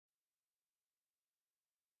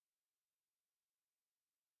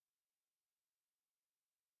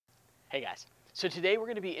Hey guys, so today we're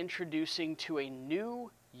going to be introducing to a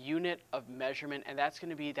new unit of measurement, and that's going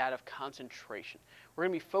to be that of concentration. We're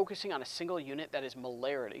going to be focusing on a single unit, that is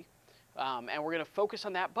molarity, and we're going to focus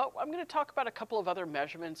on that, but I'm going to talk about a couple of other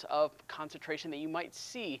measurements of concentration that you might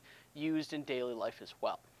see used in daily life as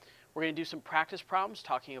well. We're going to do some practice problems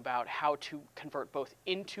talking about how to convert both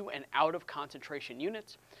into and out of concentration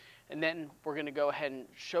units, and then we're going to go ahead and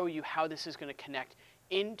show you how this is going to connect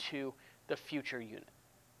into the future unit.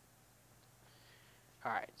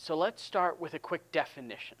 All right, so let's start with a quick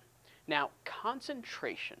definition. Now,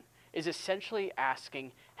 concentration is essentially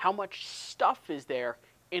asking how much stuff is there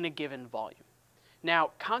in a given volume. Now,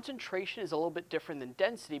 concentration is a little bit different than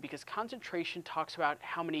density because concentration talks about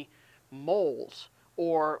how many moles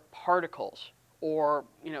or particles or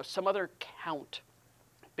some other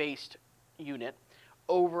count-based unit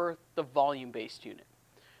over the volume-based unit.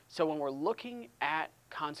 So when we're looking at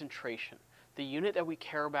concentration, the unit that we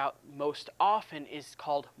care about most often is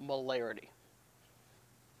called molarity.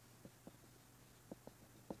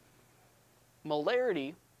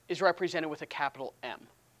 Molarity is represented with a capital M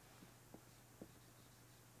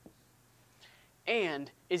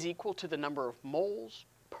and is equal to the number of moles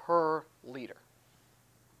per liter.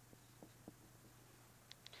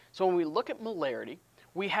 So when we look at molarity,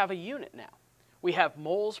 we have a unit now. We have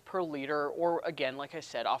moles per liter, or again, like I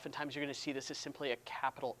said, oftentimes you're going to see this as simply a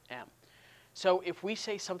capital M. So if we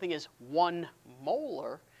say something is 1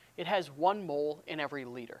 molar, it has 1 mole in every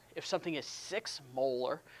liter. If something is 6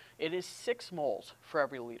 molar, it is 6 moles for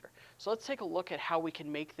every liter. So let's take a look at how we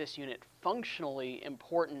can make this unit functionally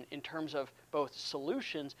important in terms of both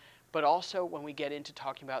solutions, but also when we get into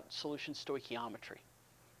talking about solution stoichiometry.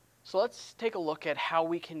 So let's take a look at how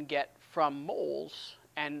we can get from moles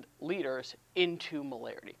and liters into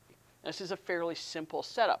molarity. This is a fairly simple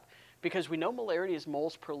setup, because we know molarity is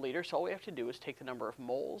moles per liter, so all we have to do is take the number of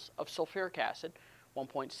moles of sulfuric acid,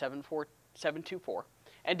 1.724,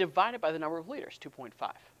 and divide it by the number of liters, 2.5.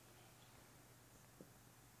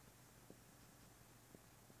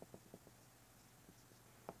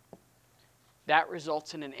 That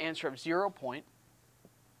results in an answer of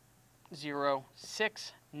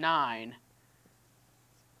 0.069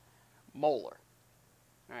 molar.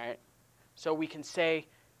 All right? So we can say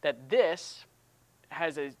that this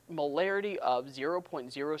has a molarity of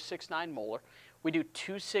 0.069 molar. We do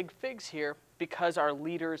 2 sig figs here because our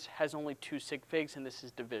liters has only 2 sig figs, and this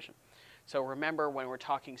is division. So remember, when we're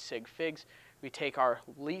talking sig figs, we take our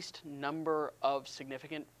least number of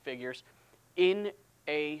significant figures in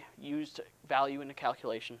a used value in a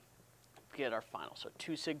calculation to get our final. So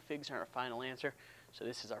 2 sig figs are our final answer. So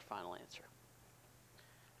this is our final answer.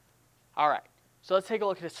 All right. So let's take a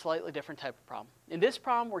look at a slightly different type of problem. In this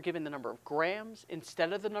problem, we're given the number of grams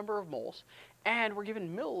instead of the number of moles, and we're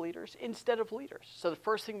given milliliters instead of liters. So the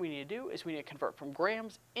first thing we need to do is we need to convert from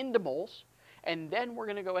grams into moles, and then we're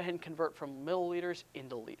going to go ahead and convert from milliliters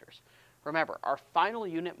into liters. Remember, our final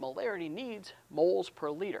unit molarity needs moles per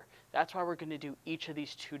liter. That's why we're going to do each of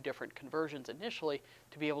these 2 different conversions initially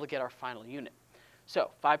to be able to get our final unit. So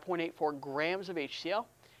 5.84 grams of HCl.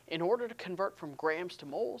 In order to convert from grams to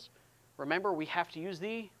moles, remember, we have to use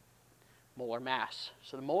the molar mass.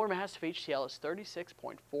 So the molar mass of HCl is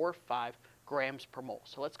 36.45 grams per mole.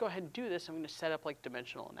 So let's go ahead and do this. I'm going to set up like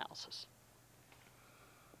dimensional analysis.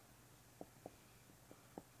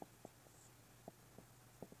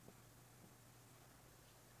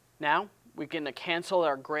 Now, we're going to cancel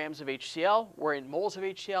our grams of HCl. We're in moles of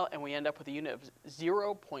HCl, and we end up with a unit of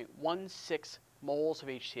 0.16 moles of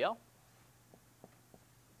HCl.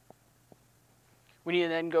 We need to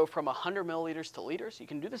then go from 100 milliliters to liters. You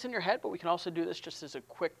can do this in your head, but we can also do this just as a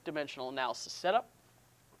quick dimensional analysis setup.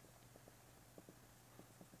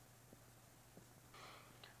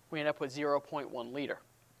 We end up with 0.1 liter.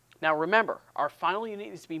 Now remember, our final unit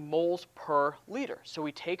needs to be moles per liter. So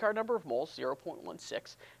we take our number of moles,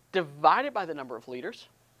 0.16, divide it by the number of liters,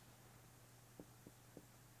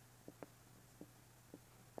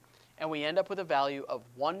 and we end up with a value of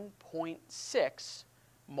 1.6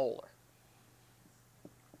 molar.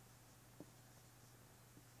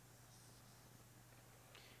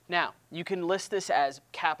 Now, you can list this as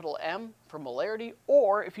capital M for molarity,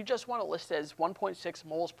 or if you just want to list it as 1.6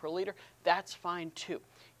 moles per liter, that's fine too.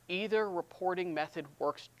 Either reporting method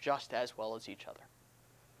works just as well as each other.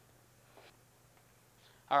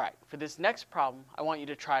 All right, for this next problem, I want you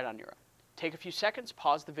to try it on your own. Take a few seconds,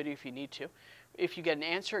 pause the video if you need to. If you get an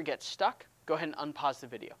answer or get stuck, go ahead and unpause the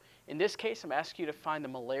video. In this case, I'm asking you to find the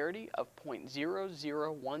molarity of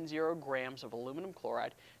 0.0010 grams of aluminum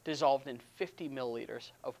chloride dissolved in 50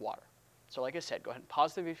 milliliters of water. So like I said, go ahead and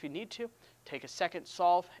pause the video if you need to, take a second,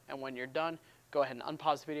 solve, and when you're done, go ahead and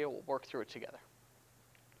unpause the video. We'll work through it together.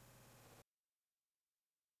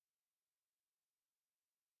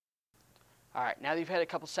 All right, now that you've had a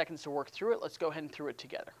couple seconds to work through it, let's go ahead and through it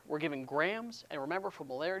together. We're given grams, and remember for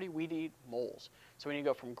molarity, we need moles. So we need to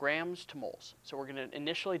go from grams to moles. So we're going to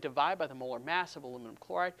initially divide by the molar mass of aluminum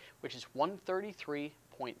chloride, which is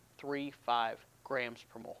 133.35 grams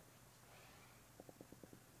per mole.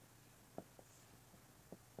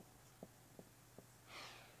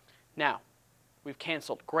 Now, we've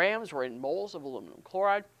canceled grams, we're in moles of aluminum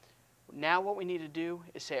chloride. Now what we need to do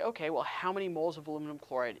is say, okay, well, how many moles of aluminum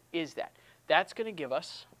chloride is that? That's going to give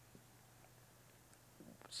us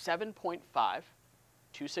 7.5,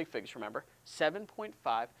 2 sig figs, remember,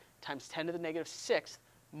 7.5 times 10 to the negative 6th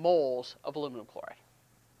moles of aluminum chloride.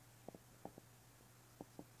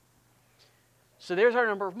 So there's our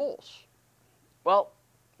number of moles. Well,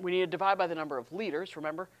 we need to divide by the number of liters.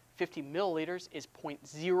 Remember, 50 milliliters is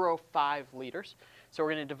 0.05 liters. So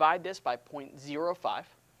we're going to divide this by 0.05.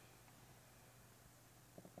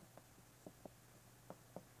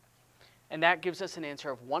 And that gives us an answer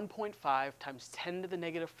of 1.5 times 10 to the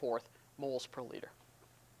negative 4th moles per liter.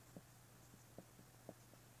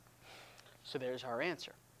 So there's our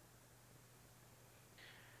answer.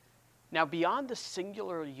 Now, beyond the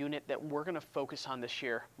singular unit that we're going to focus on this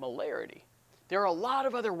year, molarity, there are a lot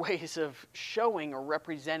of other ways of showing or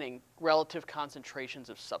representing relative concentrations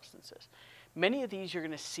of substances. Many of these you're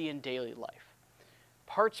going to see in daily life.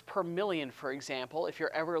 Parts per million, for example, if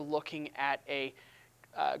you're ever looking at a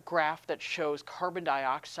graph that shows carbon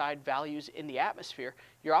dioxide values in the atmosphere,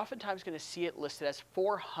 you're oftentimes going to see it listed as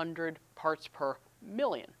 400 parts per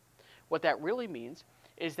million. What that really means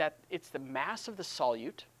is that it's the mass of the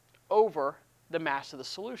solute over the mass of the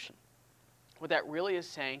solution. What that really is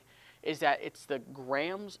saying is that it's the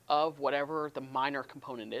grams of whatever the minor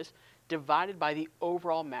component is divided by the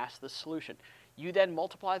overall mass of the solution. You then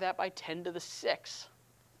multiply that by 10 to the 6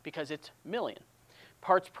 because it's million.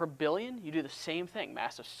 Parts per billion, you do the same thing,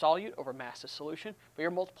 mass of solute over mass of solution, but you're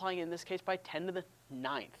multiplying it in this case by 10 to the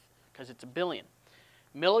 9th because it's a billion.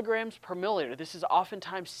 Milligrams per milliliter, this is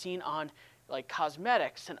oftentimes seen on like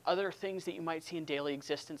cosmetics and other things that you might see in daily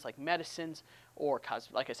existence like medicines or,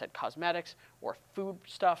 like I said, cosmetics or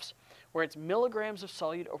foodstuffs, where it's milligrams of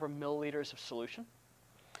solute over milliliters of solution.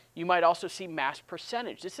 You might also see mass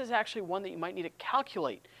percentage. This is actually one that you might need to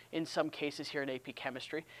calculate in some cases here in AP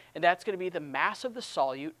Chemistry, and that's going to be the mass of the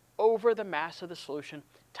solute over the mass of the solution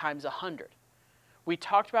times 100. We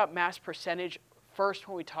talked about mass percentage first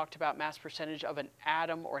when we talked about mass percentage of an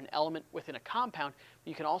atom or an element within a compound.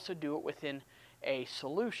 You can also do it within a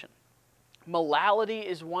solution. Molality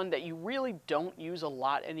is one that you really don't use a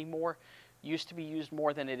lot anymore. Used to be used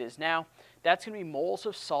more than it is now. That's going to be moles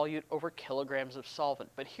of solute over kilograms of solvent.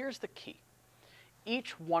 But here's the key.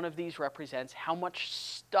 Each one of these represents how much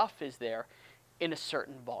stuff is there in a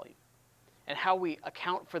certain volume. And how we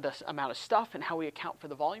account for the amount of stuff and how we account for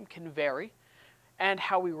the volume can vary, and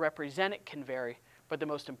how we represent it can vary. But the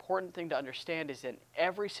most important thing to understand is that in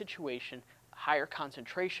every situation, higher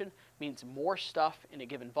concentration means more stuff in a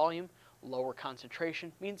given volume. Lower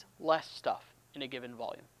concentration means less stuff in a given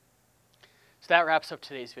volume. So that wraps up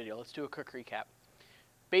today's video. Let's do a quick recap.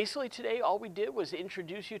 Basically today, all we did was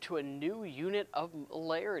introduce you to a new unit of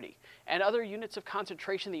molarity and other units of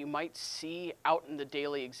concentration that you might see out in the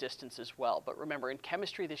daily existence as well. But remember, in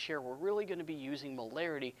chemistry this year, we're really going to be using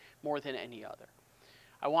molarity more than any other.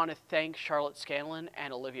 I want to thank Charlotte Scanlon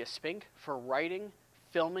and Olivia Spink for writing,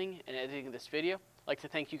 filming, and editing this video. I'd like to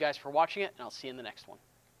thank you guys for watching it, and I'll see you in the next one.